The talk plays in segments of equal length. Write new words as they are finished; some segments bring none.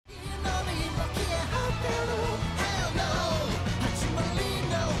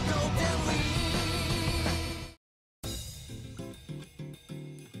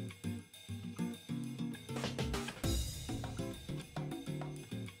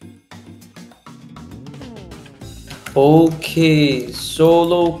Okay,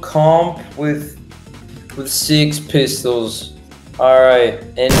 solo comp with 6 pistols. Alright,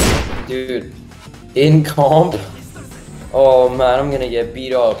 and dude, in comp. Oh man, I'm gonna get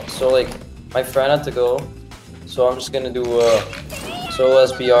beat up. So like, my friend had to go, so I'm just gonna do solo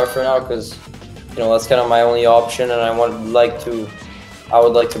SBR for now, because you know that's kind of my only option, and I would like to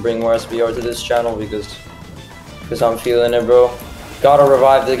bring more SBR to this channel because I'm feeling it, bro. Gotta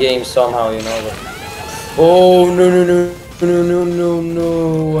revive the game somehow, you know. But... oh no no no no no no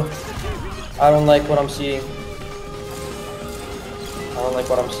no! I don't like what I'm seeing. I don't like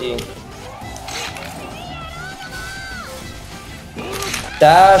what I'm seeing.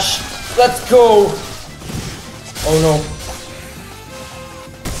 Dash! Let's go! Oh no.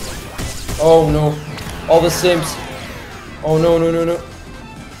 Oh no. All the Sims. Oh no no no no.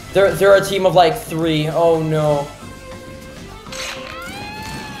 They're a team of like 3. Oh no.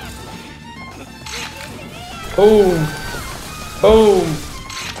 Boom. Boom.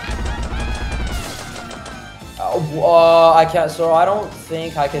 I can't, so I don't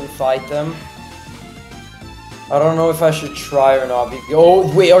think I can fight them. I don't know if I should try or not. Oh,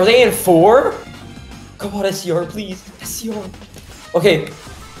 wait, are they in 4? Come on, SCR, please. SCR. Okay.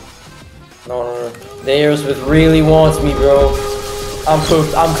 No, no, no. The Aerosmith really wants me, bro. I'm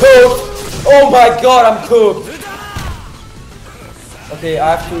cooked. I'm cooked! Oh my god, I'm cooked! Okay,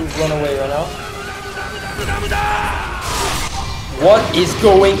 I have to run away right now. What is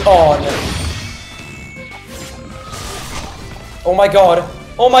going on? Oh my god.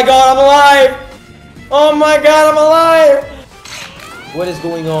 Oh my god, I'm alive! Oh my god, I'm alive! What is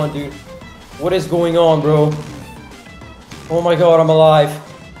going on, dude? What is going on, bro? Oh my god, I'm alive.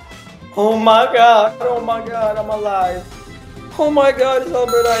 Oh my god, I'm alive. Oh my god, it's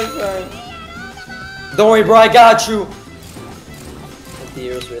Albert Einstein. Don't worry, bro, I got you. Get the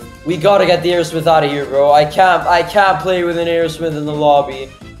Aerosmith. We gotta get the Aerosmith out of here, bro. I can't play with an Aerosmith in the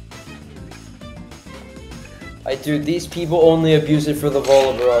lobby. Dude, these people only abuse it for the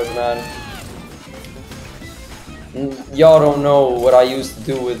Vola barrage, man. Y'all don't know what I used to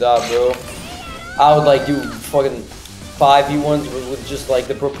do with that, bro. I would like do fucking 5v1s with just like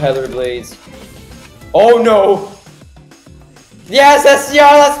the propeller blades. Oh no! Yes,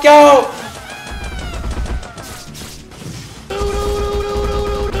 SCR, let's go!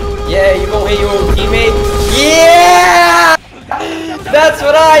 Yeah, you gonna hit your own teammate? Yeah! That's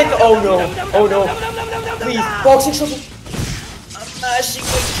what I. Oh no! Oh no! Please, boxing shot. I'm mashing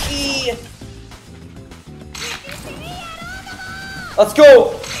the key. Let's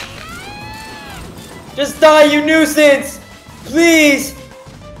go! Just die, you nuisance! Please!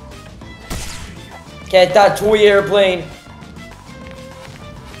 Get that toy airplane!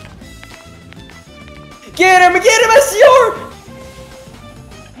 Get him! Get him, SCR!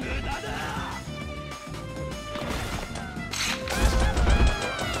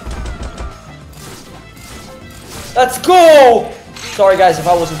 Let's go! Sorry guys if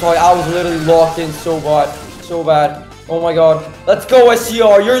I wasn't talking, I was literally locked in so bad. So bad. Oh my god. Let's go,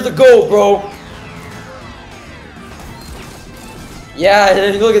 SCR! You're the GOAT, bro! Yeah,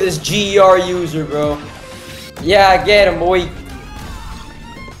 look at this GER user, bro. Yeah, get him, boy.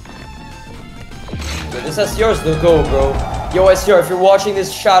 Dude, this SCR's the GOAT, bro. Yo, SCR, if you're watching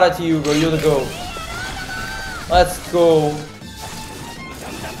this, shout out to you, bro. You're the GOAT. Let's go.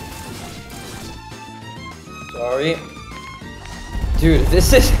 Sorry. Dude,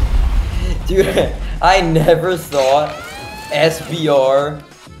 this is... Dude, I never thought SBR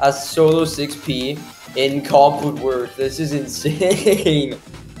as solo 6P in comp would work. This is insane.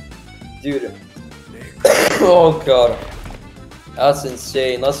 Dude. Oh god. That's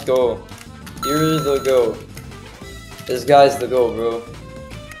insane. Let's go. You're the GOAT. This guy's the GOAT, bro.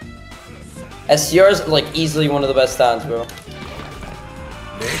 SCR's like easily one of the best stands, bro.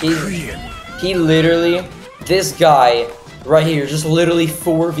 He literally... This guy right here just literally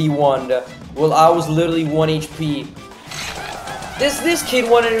 4v1'd. Well, I was literally 1 HP. This kid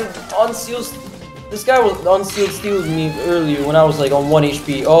wanted unsealed. This guy was unsealed stealed me earlier when I was like on 1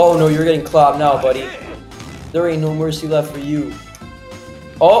 HP. Oh no, you're getting clapped now, buddy. There ain't no mercy left for you.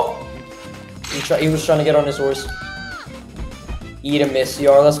 Oh, he was trying to get on his horse. Eat a miss,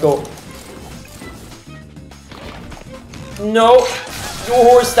 CR. Let's go. No, your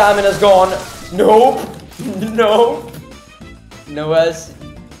horse stamina's gone. Nope. No. No S.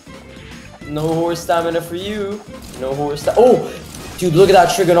 No horse stamina for you. No horse stamina. Oh, dude, look at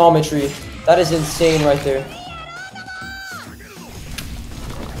that trigonometry. That is insane right there.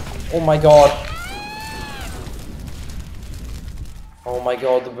 Oh my god. Oh my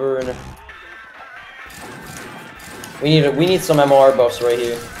god, the burn. We need some MR buffs right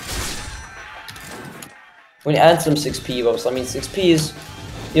here. and some 6P buffs. I mean, 6P is,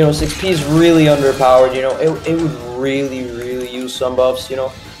 you know, 6P is really underpowered. You know, it would really use some buffs. You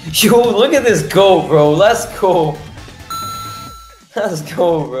know, yo, look at this go, bro. Let's go. Let's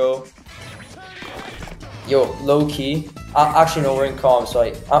go, bro. Yo, low key. Actually, no, we're in calm, so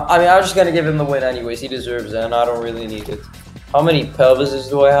I mean, I'm just gonna give him the win anyways. He deserves it, and I don't really need it. How many pelvises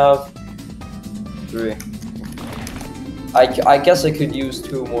do I have? 3. I guess I could use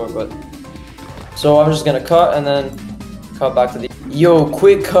 2 more, but so I'm just gonna cut and then cut back to the. Yo,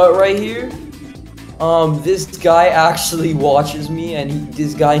 quick cut right here. This guy actually watches me, and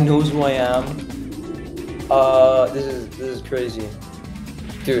this guy knows who I am. This is crazy,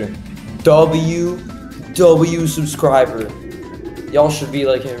 dude. W subscriber. Y'all should be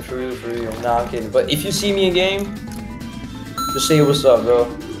like him for real. Nah, I'm kidding. But if you see me in game, just say what's up, bro.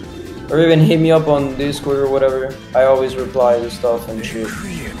 Or even hit me up on Discord or whatever. I always reply to stuff and shit.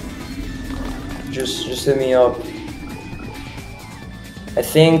 Just hit me up. I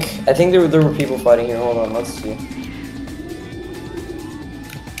think there were people fighting here. Hold on, let's see.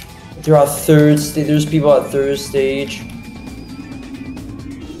 They're at 3rd stage. There's people at 3rd stage.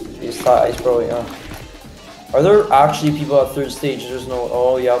 He's probably Are there actually people at 3rd stage? There's no.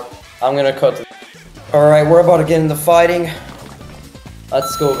 Oh, yep. I'm gonna cut. All right, we're about to get into fighting.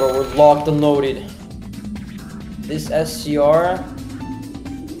 Let's go, bro. We're locked and loaded. This SCR,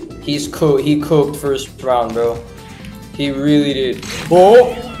 he cooked first round, bro. He really did.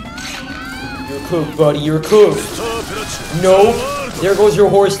 Oh! You're cooked, buddy. You're cooked. No. There goes your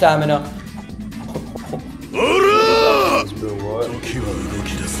horse stamina.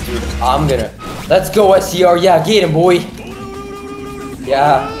 Dude, I'm gonna. Let's go, SCR. Yeah, get him, boy.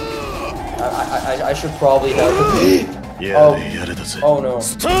 Yeah. I should probably help him. Oh no.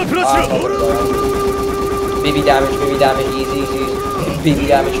 Baby damage, easy. Baby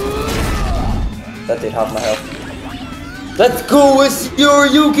damage. That did half my health. Let's go, SCR,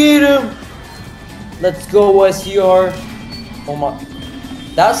 you get him! Let's go, SCR. Oh my.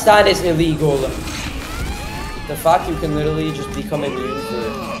 That stand is illegal. The fact you can literally just become immune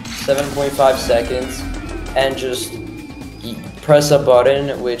for 7.5 seconds and just press a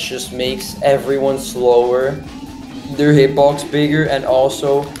button which just makes everyone slower, their hitbox bigger, and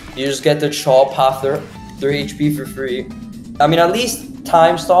also you just get to chop half their HP for free. I mean, at least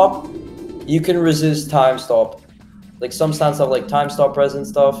time stop, you can resist time stop. Like some stands have like time stop present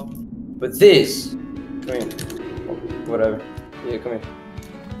stuff, but this, come here, whatever. Yeah, come here.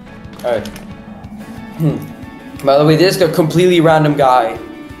 All right. By the way, this is a completely random guy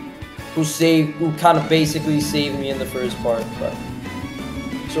who kind of basically saved me in the first part. But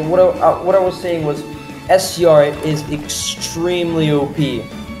so what I was saying was, SCR is extremely OP,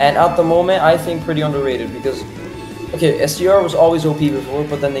 and at the moment I think pretty underrated because, okay, SCR was always OP before,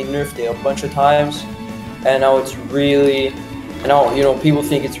 but then they nerfed it a bunch of times, and now it's really, and now, you know, people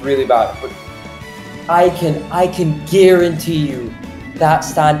think it's really bad. But I can guarantee you that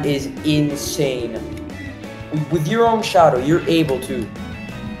stand is insane. With your own shadow, you're able to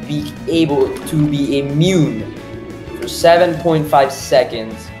be immune for 7.5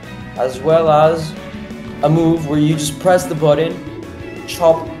 seconds, as well as a move where you just press the button,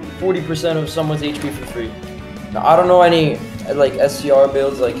 chop 40% of someone's HP for free. Now, I don't know any like SCR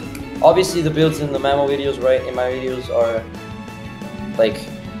builds. Like, obviously the builds in the memo videos, right, in my videos are like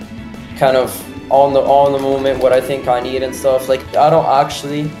kind of on the moment what I think I need and stuff. Like, I don't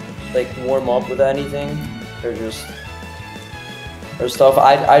actually like warm up with anything. They're just stuff.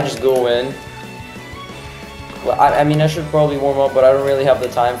 I just go in. Well, I mean, I should probably warm up, but I don't really have the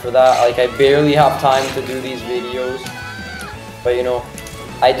time for that. Like, I barely have time to do these videos. But you know,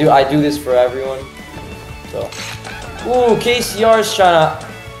 I do this for everyone. So, ooh, KCR's trying to.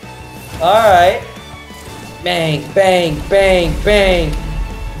 All right, bang, bang, bang, bang.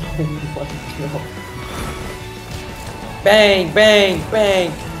 Oh my god. Bang, bang,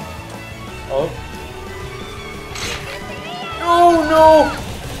 bang. Oh. Oh no!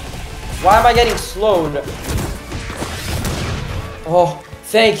 Why am I getting slowed? Oh,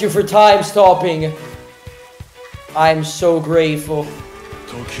 thank you for time stopping. I'm so grateful.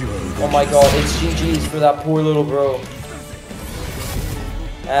 Oh my god, it's GG's for that poor little bro.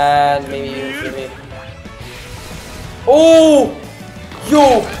 And maybe even for me. Oh!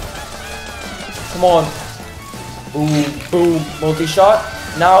 Yo! Come on. Boom, boom, multi-shot.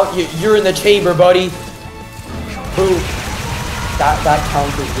 Now you're in the chamber, buddy. Boom. That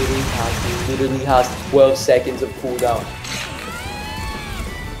counter literally has 12 seconds of cooldown.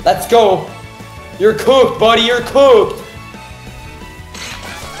 Let's go. You're cooked, buddy. You're cooked.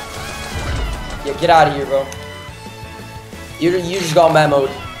 Yeah, get out of here, bro. You just got memoed.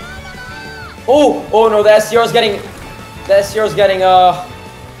 Oh, oh no, the SCR's getting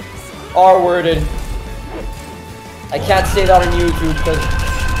R-worded. I can't say that on YouTube because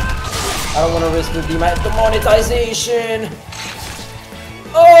I don't want to risk the demonetization.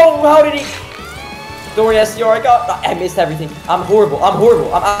 Oh, how did he? Don't worry, SCR, I missed everything. I'm horrible, I'm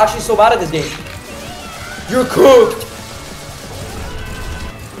horrible. I'm actually so bad at this game. You're cooked.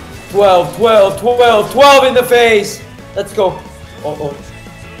 12, 12, 12, 12 in the face. Let's go. Oh, oh.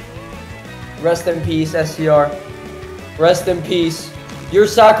 Rest in peace, SCR. Rest in peace. Your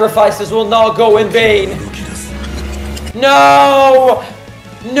sacrifices will not go in vain. No!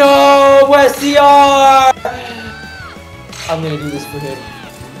 No, SCR! I'm gonna do this for him.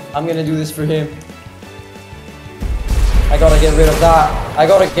 I'm gonna do this for him. I gotta get rid of that. I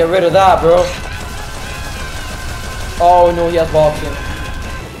gotta get rid of that, bro. Oh no, he has boxing.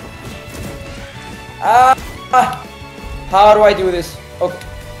 Ah! How do I do this? Okay.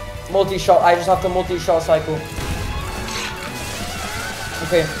 Multi-shot. I just have to multi-shot cycle.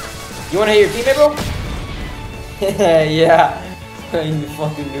 Okay. You wanna hit your teammate, bro? Yeah. You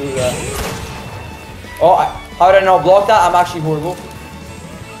fucking knew that. Oh, how did I not block that? I'm actually horrible.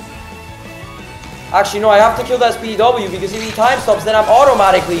 Actually, no, I have to kill that SPW because if he time stops, then I'm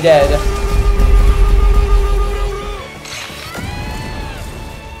automatically dead.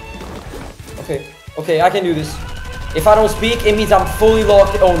 Okay, okay, I can do this. If I don't speak, it means I'm fully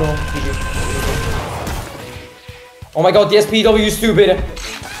locked. Oh no, GG. Oh my god, the SPW is stupid.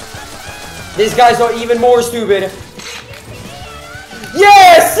 These guys are even more stupid.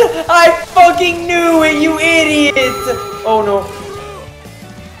 Yes! I fucking knew it, you idiot! Oh no.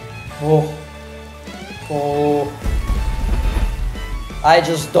 Oh. Oh. I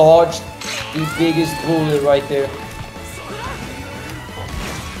just dodged the biggest bullet right there.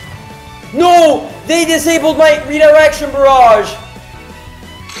 No! They disabled my redirection barrage!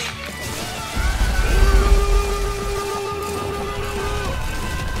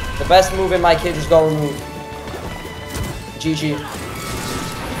 The best move in my kit just got removed. GG.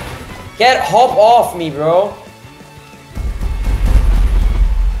 Get hop off me, bro.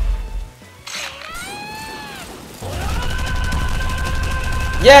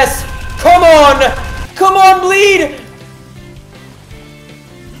 Yes! Come on! Come on, bleed!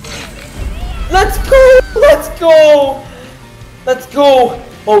 Let's go! Let's go! Let's go!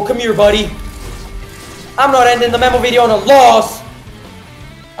 Oh, come here, buddy. I'm not ending the memo video on a loss.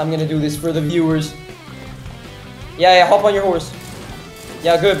 I'm gonna do this for the viewers. Yeah, yeah, hop on your horse.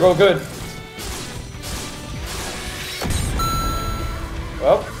 Yeah, good, bro, good.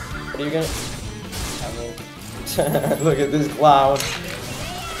 Well, what are you gonna... I mean... Look at this clown.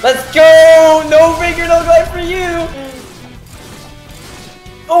 Let's go! No finger, no glide for you!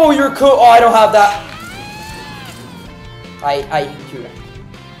 Oh, you're cool. Oh, I don't have that. I hate you.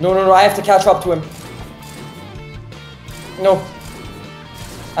 No, no, no, I have to catch up to him. No.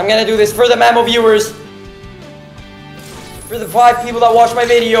 I'm gonna do this for the Mamo viewers. For the 5 people that watch my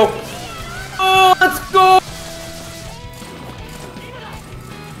video. Oh, let's go!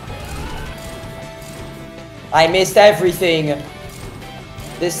 I missed everything.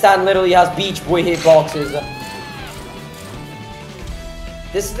 This stand literally has Beach Boy hitboxes.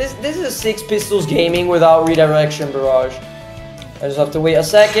 This is a 6 Pistols gaming without redirection barrage. I just have to wait a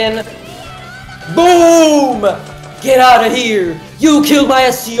second. Boom! Get out of here! You killed my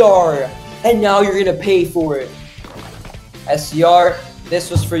SCR! And now you're gonna pay for it. SCR, this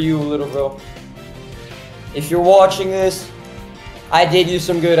was for you, little bro. If you're watching this, I did you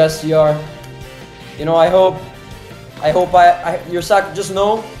some good, SCR. You know, I hope just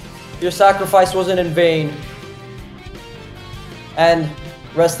know your sacrifice wasn't in vain. And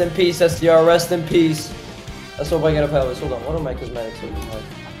rest in peace, SDR, rest in peace. Let's hope I get a pelvis. Hold on, what are my cosmetics looking like?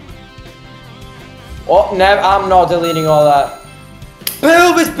 Oh, I'm not deleting all that.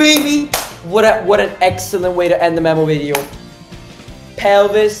 Pelvis, baby! What an excellent way to end the memo video.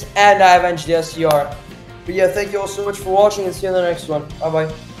 Pelvis, and I avenged the SDR. But yeah, thank you all so much for watching and see you in the next one. Bye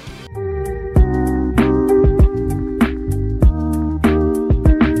bye.